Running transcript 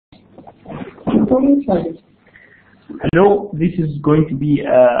Hello, this is going to be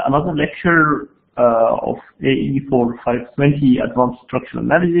another lecture of AE 4520 Advanced Structural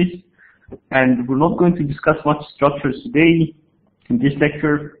Analysis, and we're not going to discuss much structures today. In this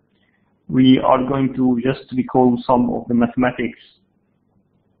lecture, we are going to just recall some of the mathematics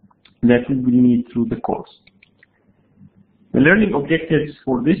that we will need through the course. The learning objectives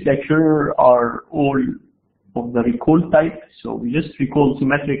for this lecture are all of the recall type, so we just recall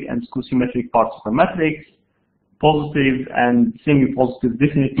symmetric and skew-symmetric parts of a matrix, positive and semi-positive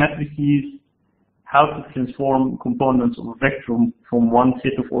definite matrices, how to transform components of a vector from one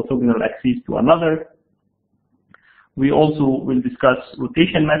set of orthogonal axes to another. We also will discuss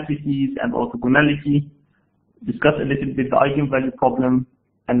rotation matrices and orthogonality, discuss a little bit the eigenvalue problem,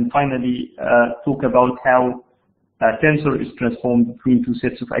 and finally talk about how a tensor is transformed between two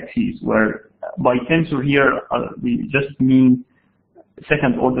sets of axes, where by tensor here we just mean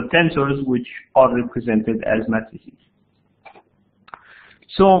second order tensors which are represented as matrices.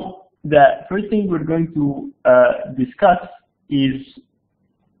 So the first thing we're going to discuss is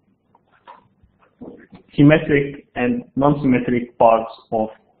symmetric and non-symmetric parts of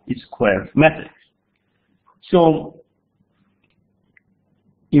a square matrix. So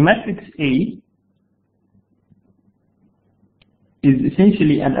a matrix A is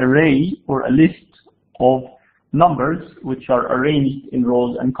essentially an array or a list of numbers which are arranged in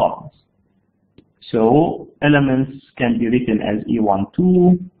rows and columns. So elements can be written as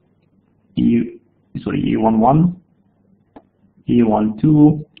A12, A11,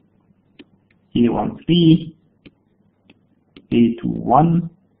 A12, A13, A21,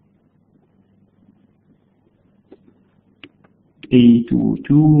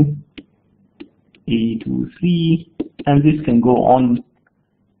 A22, A23, and this can go on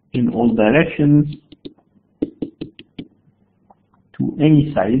in all directions to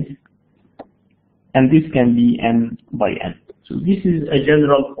any size, and this can be n by n. So this is a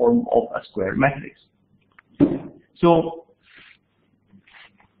general form of a square matrix. So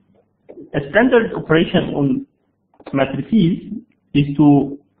a standard operation on matrices is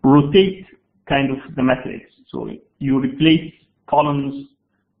to rotate kind of the matrix. So you replace columns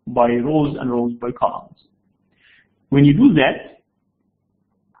by rows and rows by columns. When you do that,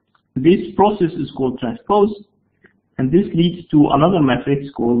 this process is called transpose, and this leads to another matrix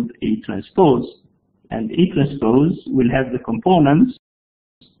called A transpose. And A transpose will have the components.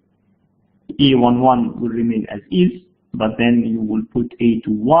 A11 will remain as is, but then you will put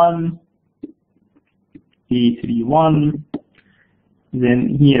A21, A31, then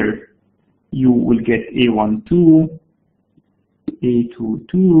here you will get A12,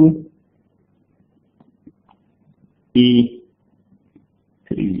 A22,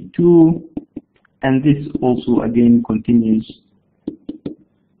 A32, and this also again continues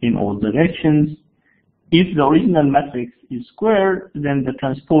in all directions. If the original matrix is square, then the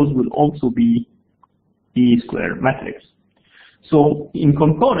transpose will also be a square matrix. So in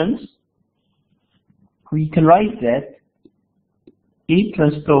components, we can write that A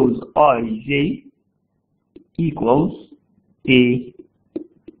transpose Ij equals A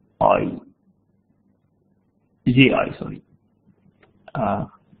I Ji, sorry. Let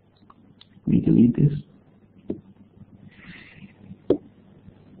me delete this.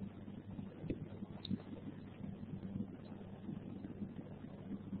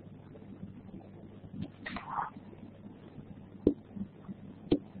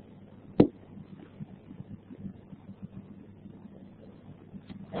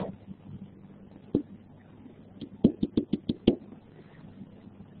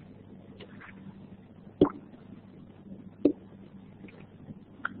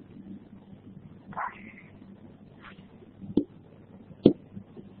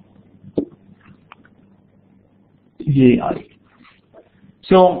 Ji.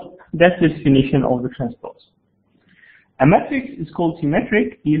 So that's the definition of the transpose. A matrix is called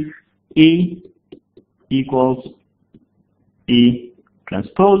symmetric if A equals A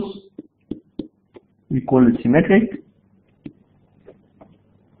transpose. We call it symmetric.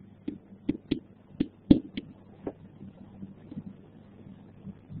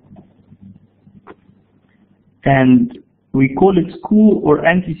 And we call it skew or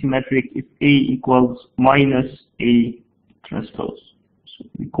anti-symmetric if A equals minus A transpose. So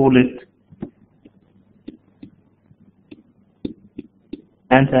we call it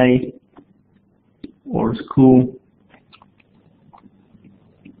anti or skew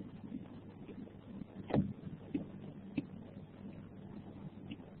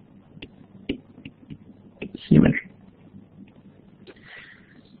symmetry.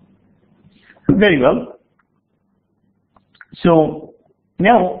 Very well. So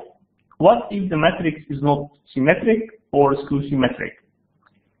now what if the matrix is not symmetric or skew symmetric?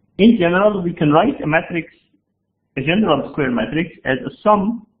 In general, we can write a matrix, a general square matrix, as a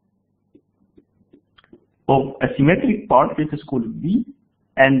sum of a symmetric part, let us call it B,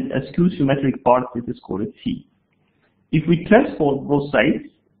 and a skew symmetric part, let us call it C. If we transpose both sides,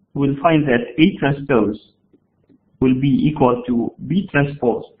 we'll find that A transpose will be equal to B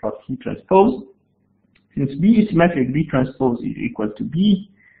transpose plus C transpose. Since B is symmetric, B transpose is equal to B,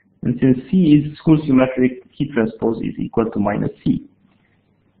 and since C is skew symmetric, C transpose is equal to minus C.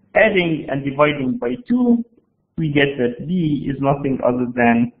 Adding and dividing by 2, we get that B is nothing other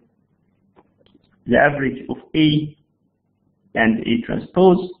than the average of A and A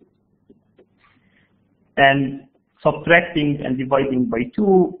transpose. And subtracting and dividing by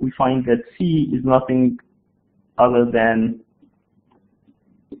 2, we find that C is nothing other than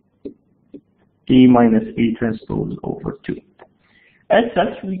A minus A transpose over 2. As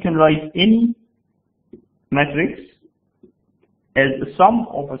such, we can write any matrix as a sum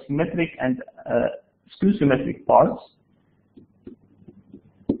of a symmetric and skew symmetric parts.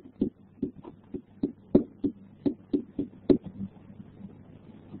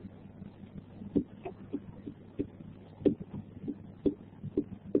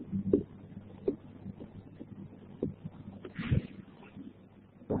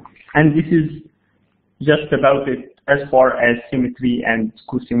 And this is just about it as far as symmetry and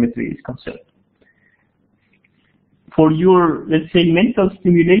skew symmetry is concerned. For your, let's say, mental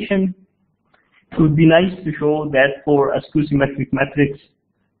stimulation, it would be nice to show that for a skew symmetric matrix,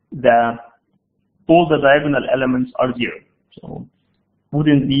 all the diagonal elements are 0. So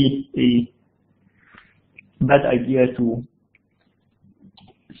wouldn't be a bad idea to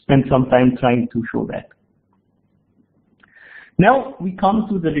spend some time trying to show that. Now we come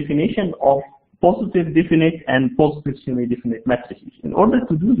to the definition of positive definite and positive semi-definite matrices. In order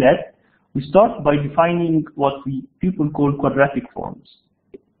to do that, we start by defining what people call quadratic forms.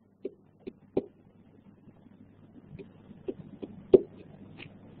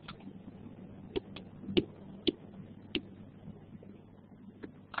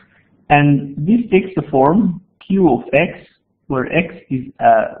 And this takes the form Q of X, where X is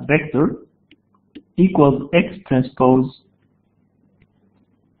a vector, equals X transpose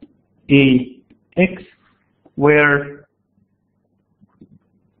A X, where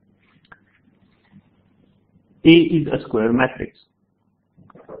A is a square matrix.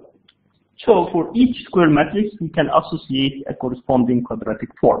 So for each square matrix, we can associate a corresponding quadratic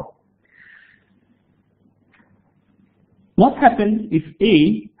form. What happens if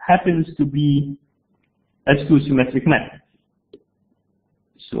A happens to be a skew symmetric matrix?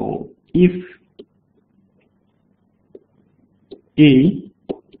 So if A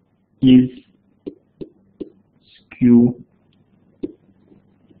is skew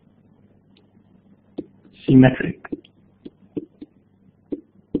symmetric,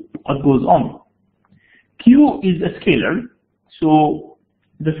 what goes on? Q is a scalar, so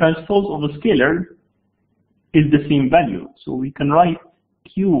the transpose of a scalar is the same value. So we can write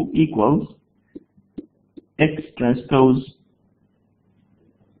Q equals X transpose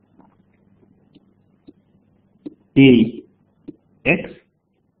A X,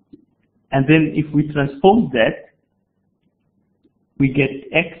 and then if we transpose that, we get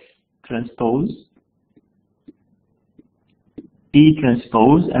X transpose A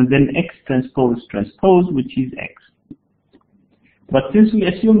transpose, and then X transpose transpose, which is X. But since we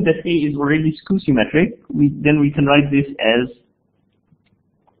assume that A is already skew symmetric, then we can write this as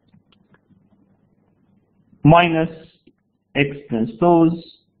minus X transpose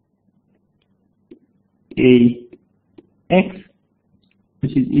A X,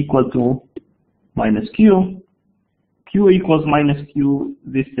 which is equal to minus Q. Q equals minus Q.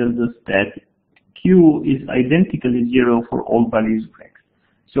 This tells us that Q is identically 0 for all values of X.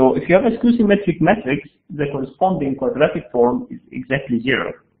 So if you have a skew symmetric matrix, the corresponding quadratic form is exactly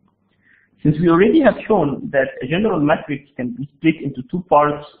 0. Since we already have shown that a general matrix can be split into two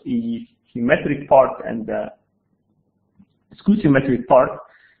parts, a symmetric part and a skew symmetric part,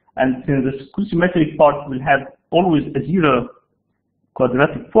 and since the skew symmetric part will have always a 0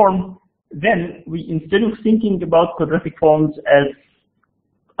 quadratic form, then we, instead of thinking about quadratic forms as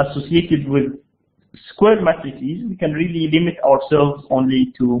associated with square matrices, we can really limit ourselves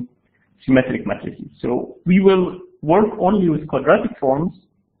only to symmetric matrices. So we will work only with quadratic forms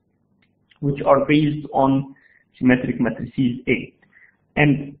which are based on symmetric matrices A.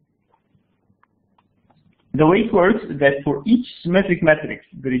 And the way it works is that for each symmetric matrix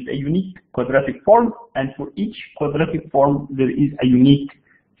there is a unique quadratic form, and for each quadratic form there is a unique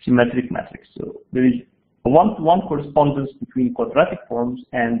symmetric matrix. So there is a one-to-one correspondence between quadratic forms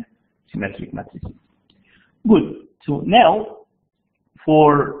and symmetric matrices. Good. So now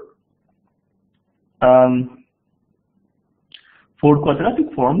for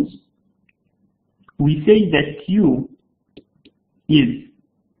quadratic forms, we say that Q is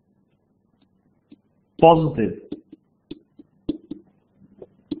positive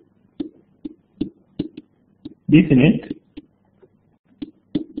definite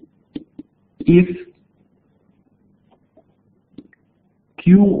if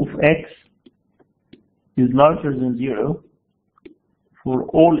Q of X is larger than 0 for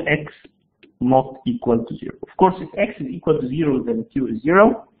all X not equal to 0. Of course, if X is equal to 0, then Q is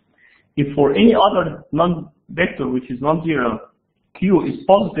 0. If for any other non-vector which is non-zero, Q is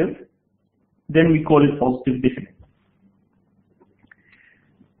positive, then we call it positive definite.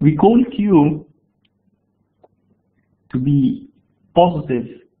 We call Q to be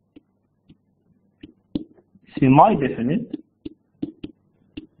positive semi-definite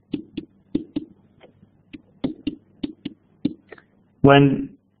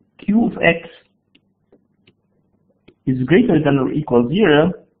when Q of X is greater than or equal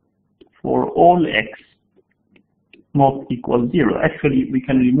 0 for all X not equal 0. Actually, we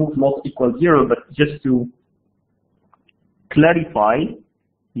can remove not equal 0, but just to clarify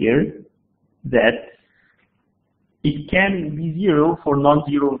here that it can be 0 for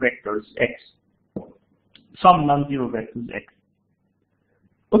non-zero vectors X, some non-zero vectors X.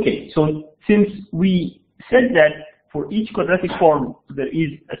 Okay, so since we said that for each quadratic form there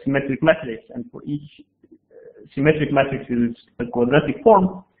is a symmetric matrix, and for each symmetric matrix is a quadratic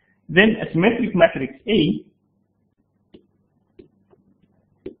form, then a symmetric matrix A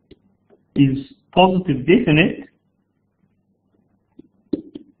is positive definite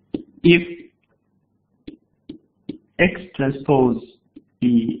if X transpose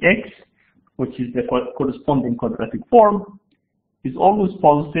EX, which is the corresponding quadratic form, is always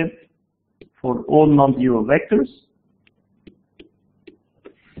positive for all non-zero vectors,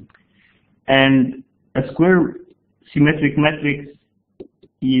 and a square symmetric matrix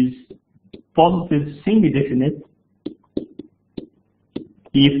is positive semi-definite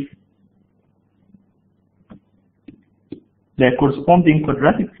if the corresponding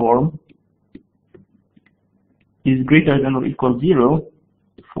quadratic form is greater than or equal 0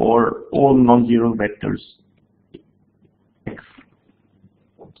 for all non-zero vectors X.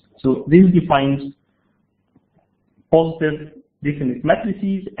 So this defines positive definite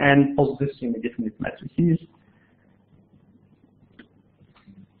matrices and positive semi-definite matrices,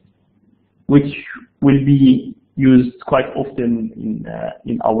 which will be used quite often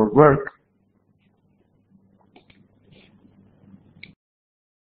in our work.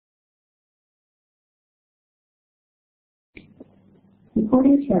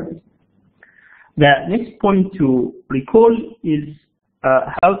 The next point to recall is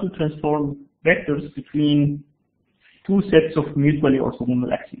how to transform vectors between two sets of mutually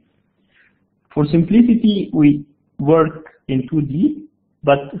orthogonal axes. For simplicity, we work in 2D,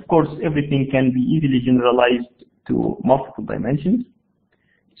 but of course everything can be easily generalized to multiple dimensions.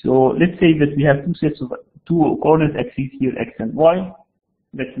 So let's say that we have two sets of two coordinate axes here, X and Y,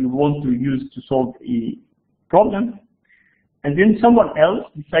 that we want to use to solve a problem. And then someone else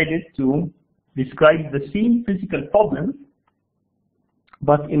decided to describe the same physical problem,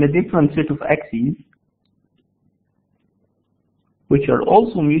 but in a different set of axes, which are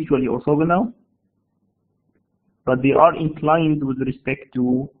also mutually orthogonal, but they are inclined with respect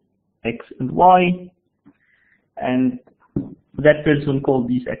to X and Y, and that person called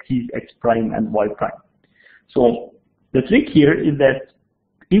these axes X prime and Y prime. So the trick here is that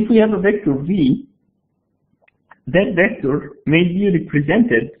if we have a vector V, that vector may be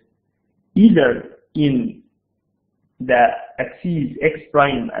represented either in the axes X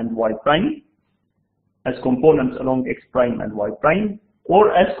prime and Y prime as components along X prime and Y prime,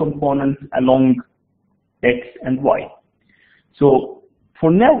 or as components along X and Y. So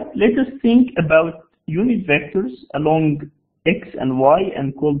for now, let us think about unit vectors along X and Y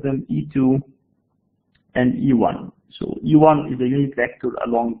and call them E2 and E1. So E1 is a unit vector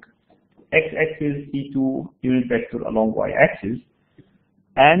along X-axis, E2 unit vector along Y-axis,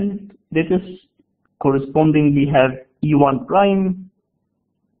 and let us correspondingly have E1 prime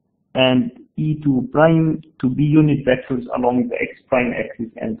and E2 prime to be unit vectors along the X prime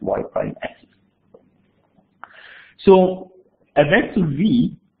axis and Y prime axis. So a vector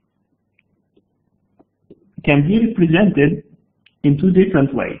V can be represented in two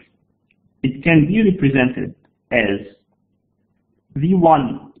different ways. It can be represented as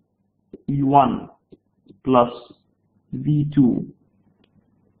V1 E1 plus V2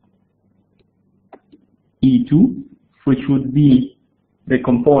 E2, which would be the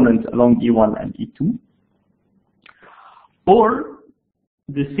components along E1 and E2. Or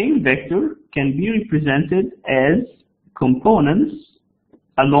the same vector can be represented as components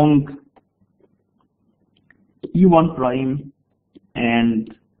along E1 prime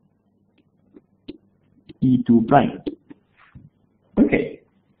and E2 prime. Okay,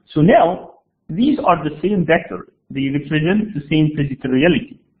 so now these are the same vector. They represent the same physical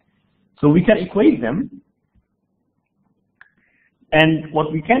reality. So we can equate them. And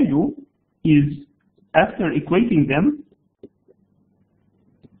what we can do is, after equating them,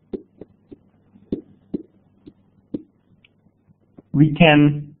 we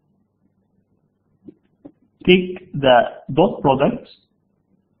can take the dot product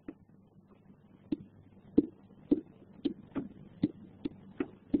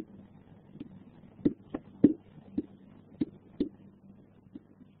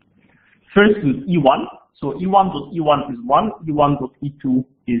first with E1. So E1 dot E1 is 1, E1 dot E2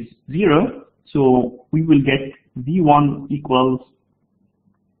 is 0. So we will get V1 equals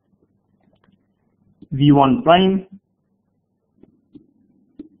V1 prime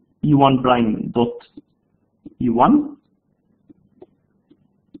E1 prime dot E1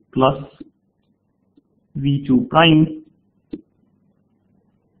 plus V2 prime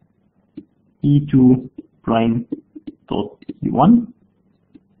E2 prime dot E1.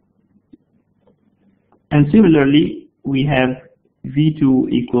 And similarly, we have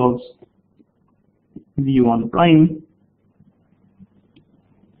V2 equals V1 prime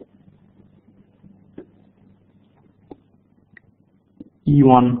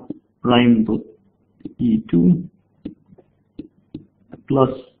E1 prime dot E2 plus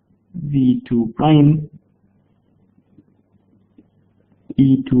V2 prime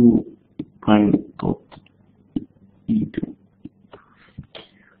E2 prime dot E2,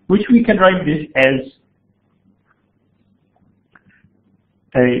 which we can write this as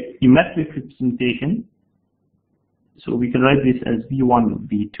a metric representation. So we can write this as V1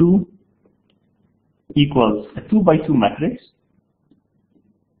 V2 equals a 2 by 2 matrix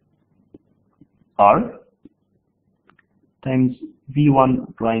R times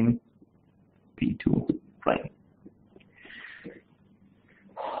V1 prime V2 prime,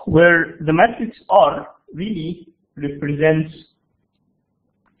 where the matrix R really represents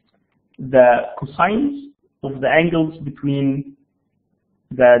the cosines of the angles between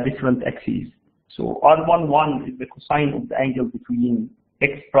the different axes. So R11 is the cosine of the angle between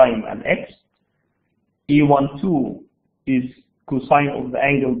X prime and X. A12 is cosine of the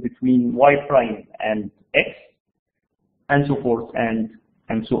angle between Y prime and X, and so forth and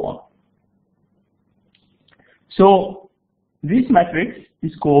so on. So this matrix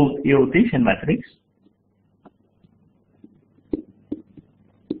is called a rotation matrix.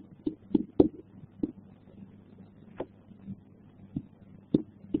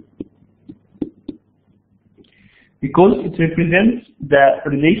 Because it represents the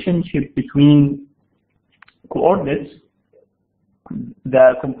relationship between coordinates,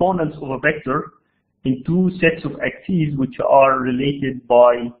 the components of a vector, in two sets of axes which are related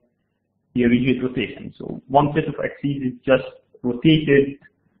by a rigid rotation. So one set of axes is just rotated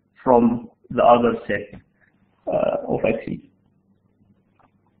from the other set of axes.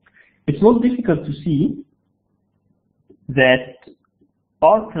 It's not difficult to see that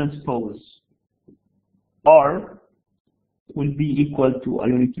R transpose R will be equal to a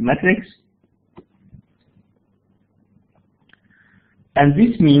unity matrix, and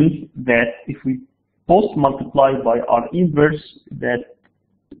this means that if we post multiply by R inverse, that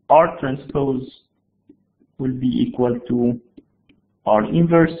R transpose will be equal to R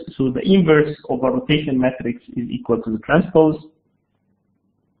inverse. So the inverse of a rotation matrix is equal to the transpose.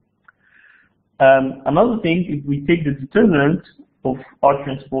 Another thing, if we take the determinant of R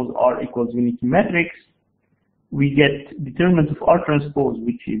transpose R equals unity matrix, we get determinant of R transpose,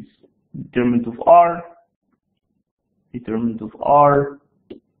 which is determinant of R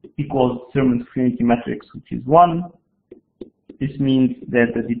equals determinant of unity matrix, which is 1. This means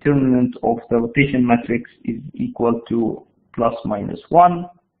that the determinant of the rotation matrix is equal to plus minus 1.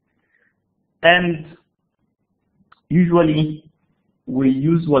 And usually we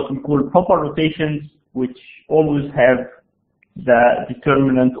use what we call proper rotations, which always have the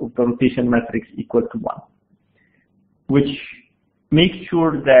determinant of the rotation matrix equal to 1. Which makes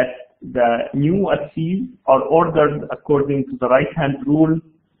sure that the new axes are ordered according to the right-hand rule,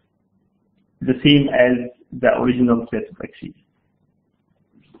 the same as the original set of axes.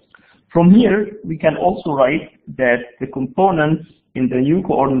 From here, we can also write that the components in the new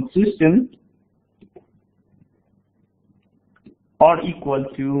coordinate system are equal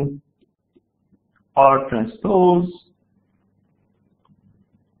to R transpose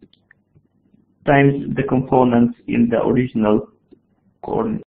times the components in the original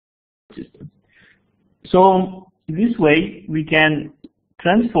coordinate system. So this way we can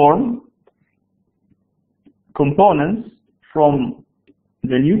transform components from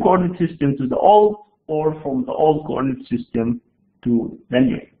the new coordinate system to the old, or from the old coordinate system to the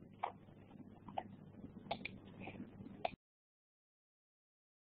new.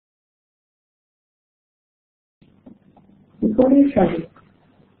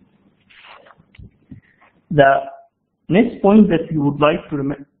 The next point that we would like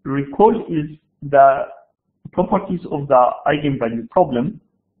to recall is the properties of the eigenvalue problem.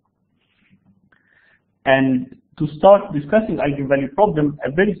 And to start discussing eigenvalue problem,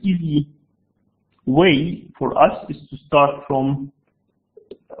 a very easy way for us is to start from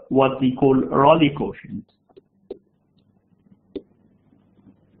what we call Rayleigh quotient.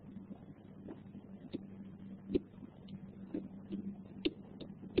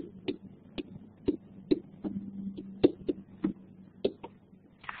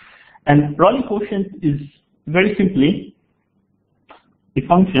 And Rayleigh quotient is very simply a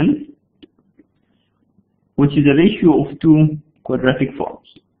function which is a ratio of two quadratic forms.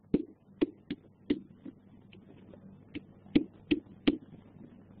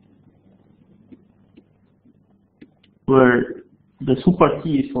 Where the super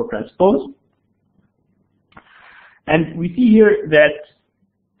T is for transpose. And we see here that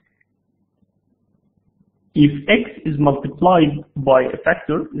if x is multiplied by a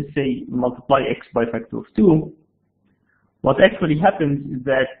factor, let's say multiply x by a factor of 2, what actually happens is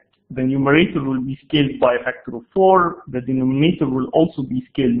that the numerator will be scaled by a factor of 4, the denominator will also be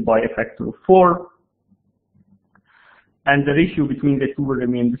scaled by a factor of 4, and the ratio between the two will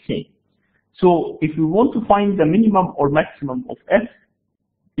remain the same. So if we want to find the minimum or maximum of f,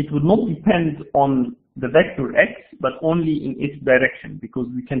 it would not depend on the vector x, but only in its direction, because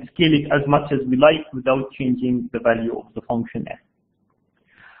we can scale it as much as we like without changing the value of the function f.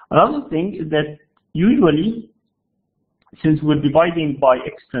 Another thing is that usually, since we're dividing by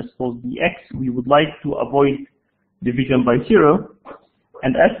x transpose dx, we would like to avoid division by 0,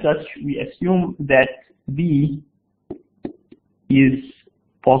 and as such, we assume that b is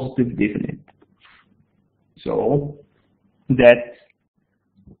positive definite. So that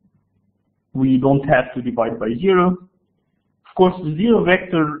we don't have to divide by 0. Of course, the 0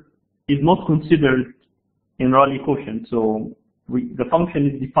 vector is not considered in Rayleigh quotient, so the function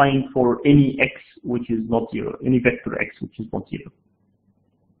is defined for any x which is not 0, any vector x which is not 0.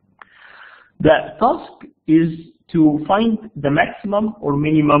 The task is to find the maximum or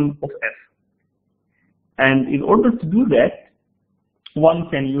minimum of f. And in order to do that, one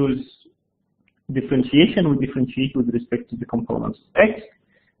can use differentiation. We differentiate with respect to the components of x.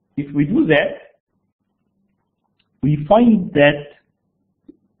 If we do that, we find that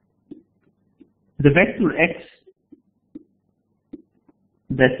the vector x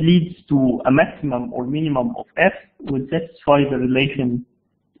that leads to a maximum or minimum of f will satisfy the relation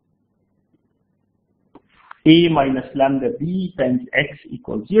a minus lambda b times x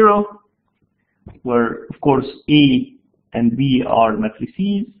equals 0, where of course a and b are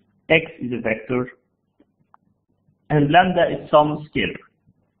matrices, x is a vector, and lambda is some scalar.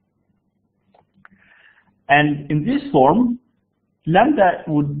 And in this form, lambda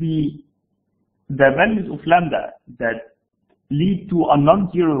would be the values of lambda that lead to a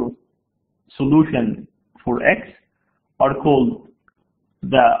non-zero solution for x are called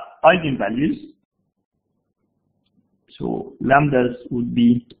the eigenvalues. So lambdas would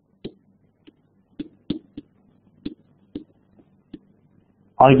be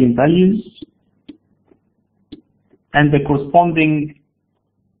eigenvalues, and the corresponding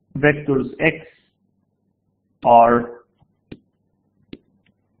vectors x are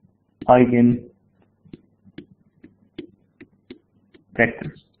eigenvectors.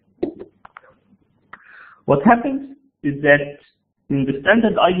 What happens is that in the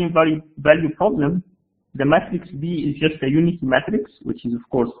standard eigenvalue problem, the matrix B is just a unity matrix, which is of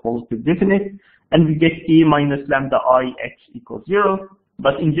course positive definite, and we get A minus lambda I x equals 0.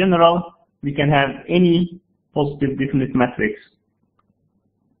 But in general, we can have any positive definite matrix.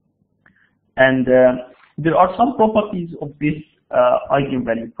 And there are some properties of this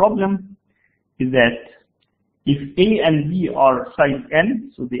eigenvalue problem, is that if A and B are size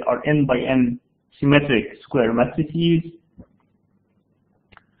n, so they are n by n symmetric square matrices,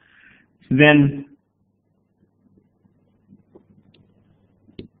 then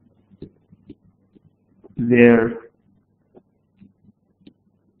there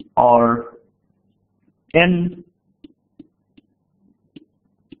are n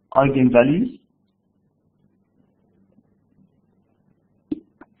eigenvalues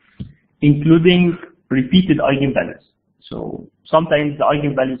including repeated eigenvalues. So sometimes the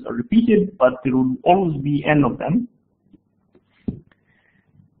eigenvalues are repeated, but there will always be n of them.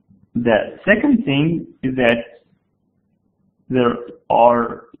 The second thing is that there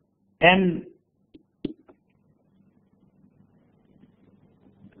are n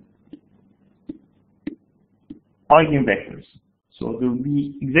eigenvectors. So there will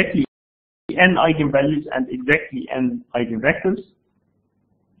be exactly n eigenvalues and exactly n eigenvectors.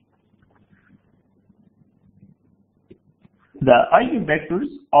 The eigenvectors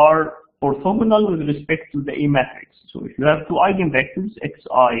are orthogonal with respect to the A matrix. So if you have two eigenvectors,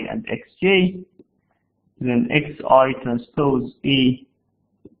 xi and xj, then xi transpose A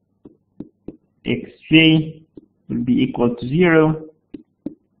xj will be equal to 0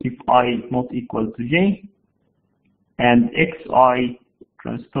 if I not equal to j, and xi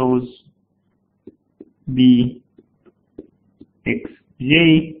transpose B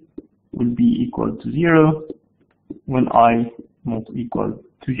xj will be equal to 0 when I not equal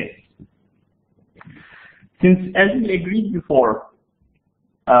to j. Since, as we agreed before,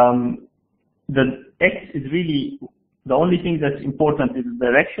 the x is really the only thing that's important is the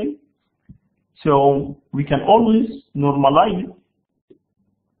direction, so we can always normalize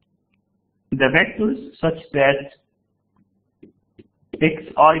the vectors such that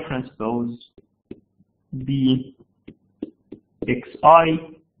xi transpose B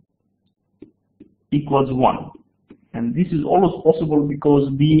xi equals 1. And this is always possible because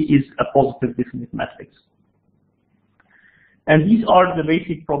B is a positive definite matrix. And these are the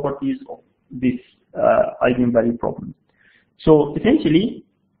basic properties of this eigenvalue problem. So essentially,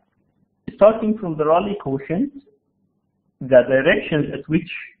 starting from the Rayleigh quotient, the directions at which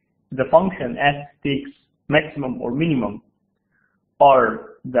the function f takes maximum or minimum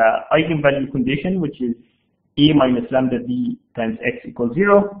are the eigenvalue condition, which is A minus lambda d times x equals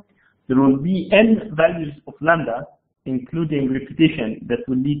 0. There will be n values of lambda, including repetition, that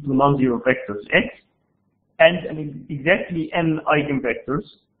will lead to non-zero vectors x, and exactly n eigenvectors.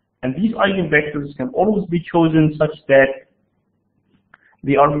 And these eigenvectors can always be chosen such that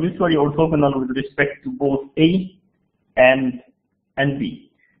they are mutually orthogonal with respect to both A and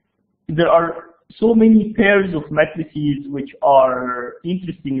B. There are so many pairs of matrices which are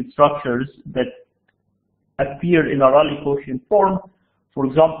interesting in structures that appear in a Rayleigh quotient form. For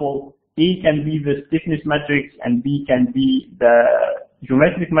example, A can be the stiffness matrix and B can be the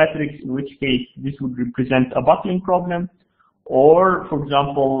geometric matrix, in which case this would represent a buckling problem. Or, for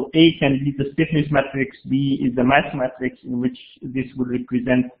example, A can be the stiffness matrix, B is the mass matrix, in which this would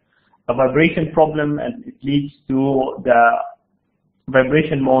represent a vibration problem, and it leads to the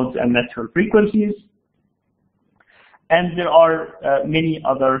vibration modes and natural frequencies. And there are many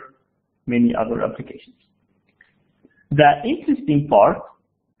other applications. The interesting part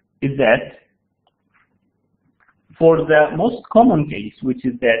is that for the most common case, which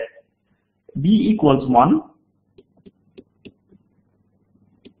is that B equals 1,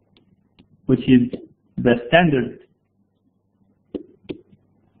 which is the standard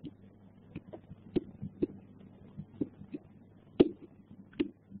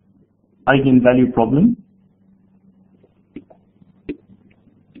eigenvalue problem,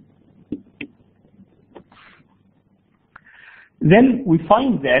 then we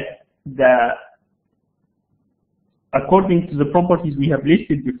find that according to the properties we have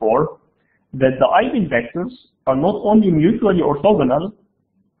listed before, that the eigenvectors are not only mutually orthogonal,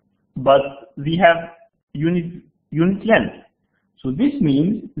 but they have unit length. So this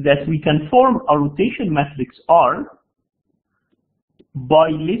means that we can form a rotation matrix R by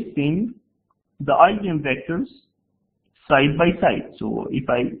listing the eigenvectors side by side. So if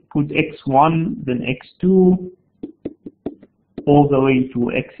I put x1, then x2, all the way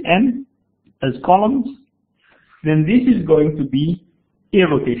to xn as columns, then this is going to be a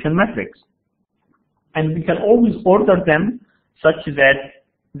rotation matrix. And we can always order them such that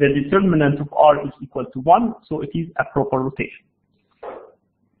the determinant of R is equal to 1, so it is a proper rotation.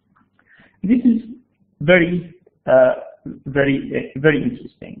 This is very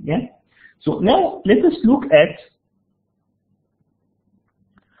interesting. Yeah. So now let us look at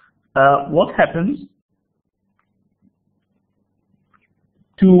what happens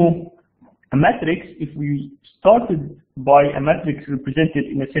to a matrix if we started by a matrix represented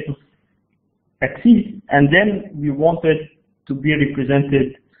in a set of axes, and then we wanted to be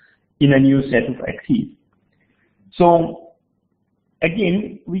represented in a new set of axes. So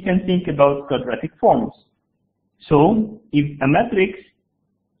again, we can think about quadratic forms. So if a matrix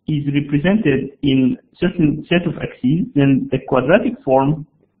is represented in certain set of axes, then the quadratic form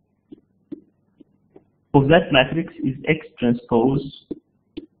of that matrix is X transpose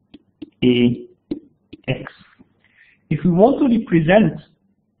AX. If we want to represent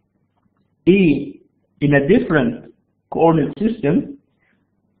A in a different coordinate system,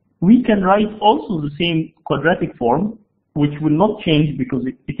 we can write also the same quadratic form, which will not change because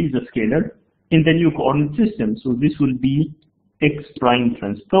it is a scalar, in the new coordinate system. So this will be X prime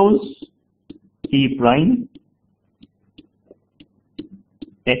transpose A prime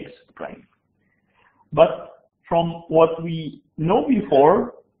X prime. But from what we know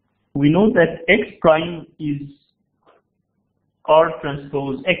before, we know that X prime is R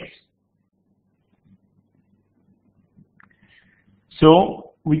transpose X.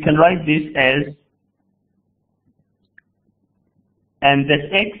 So we can write this as, and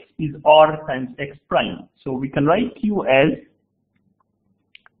that X is R times X prime. So we can write Q as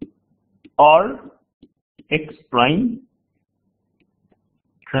R X prime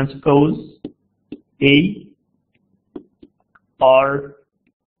transpose A R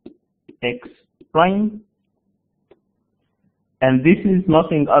X prime, and this is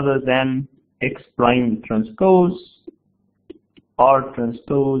nothing other than X prime transpose R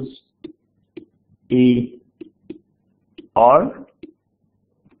transpose A R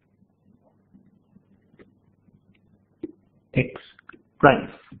X prime.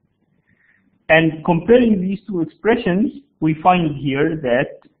 And comparing these two expressions, we find here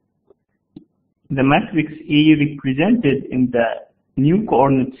that the matrix A represented in the new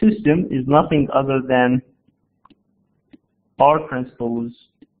coordinate system is nothing other than R transpose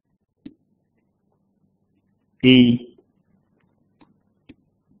A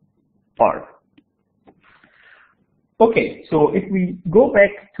R. Okay, so if we go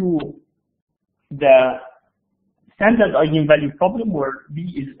back to the standard eigenvalue problem where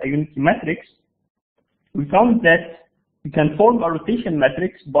B is a unity matrix, we found that we can form a rotation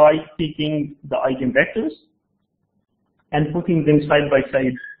matrix by taking the eigenvectors and putting them side by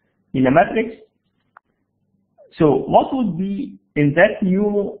side in a matrix. So what would be, in that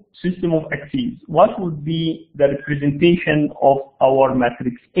new system of axes, what would be the representation of our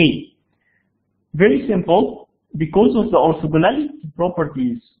matrix A? Very simple, because of the orthogonality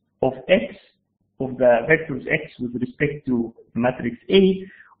properties of X, of the vectors X with respect to matrix A,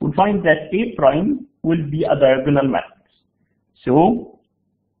 we find that A prime will be a diagonal matrix. So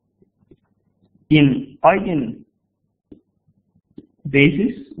in eigen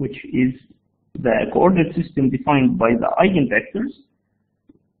basis, which is the coordinate system defined by the eigenvectors,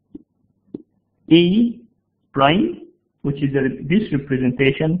 A prime, which is this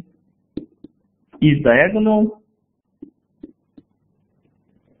representation, is diagonal,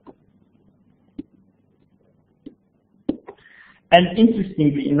 and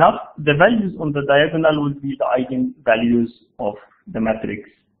interestingly enough, the values on the diagonal will be the eigenvalues of the matrix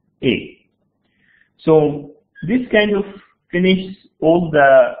A. So this kind of finishes all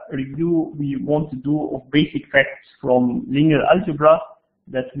the review we want to do of basic facts from linear algebra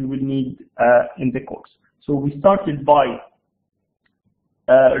that we will need in the course. So we started by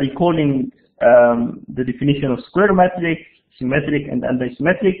recalling the definition of square matrix, symmetric and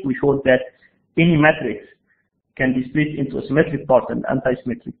antisymmetric. We showed that any matrix can be split into a symmetric part and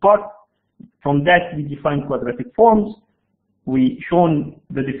antisymmetric part. From that, we defined quadratic forms. We shown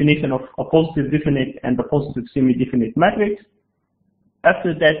the definition of a positive definite and a positive semi-definite matrix.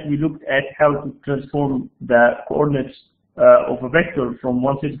 After that, we looked at how to transform the coordinates of a vector from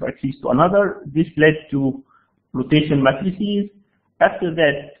one set of axes to another. This led to rotation matrices. After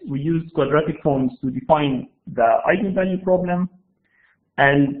that, we used quadratic forms to define the eigenvalue problem.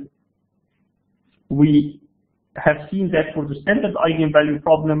 And we have seen that for the standard eigenvalue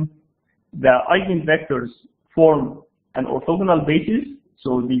problem, the eigenvectors form an orthogonal basis,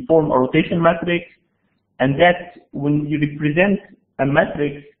 so they form a rotation matrix, and that when you represent a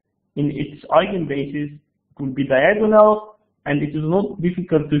matrix in its eigenbasis, it will be diagonal, and it is not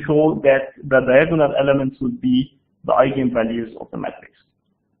difficult to show that the diagonal elements will be the eigenvalues of the matrix.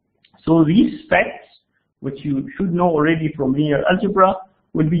 So these facts, which you should know already from linear algebra,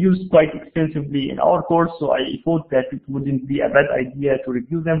 will be used quite extensively in our course, so I thought that it wouldn't be a bad idea to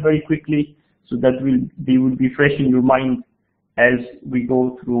review them very quickly so that they will be fresh in your mind as we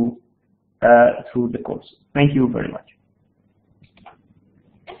go through the course. Thank you very much.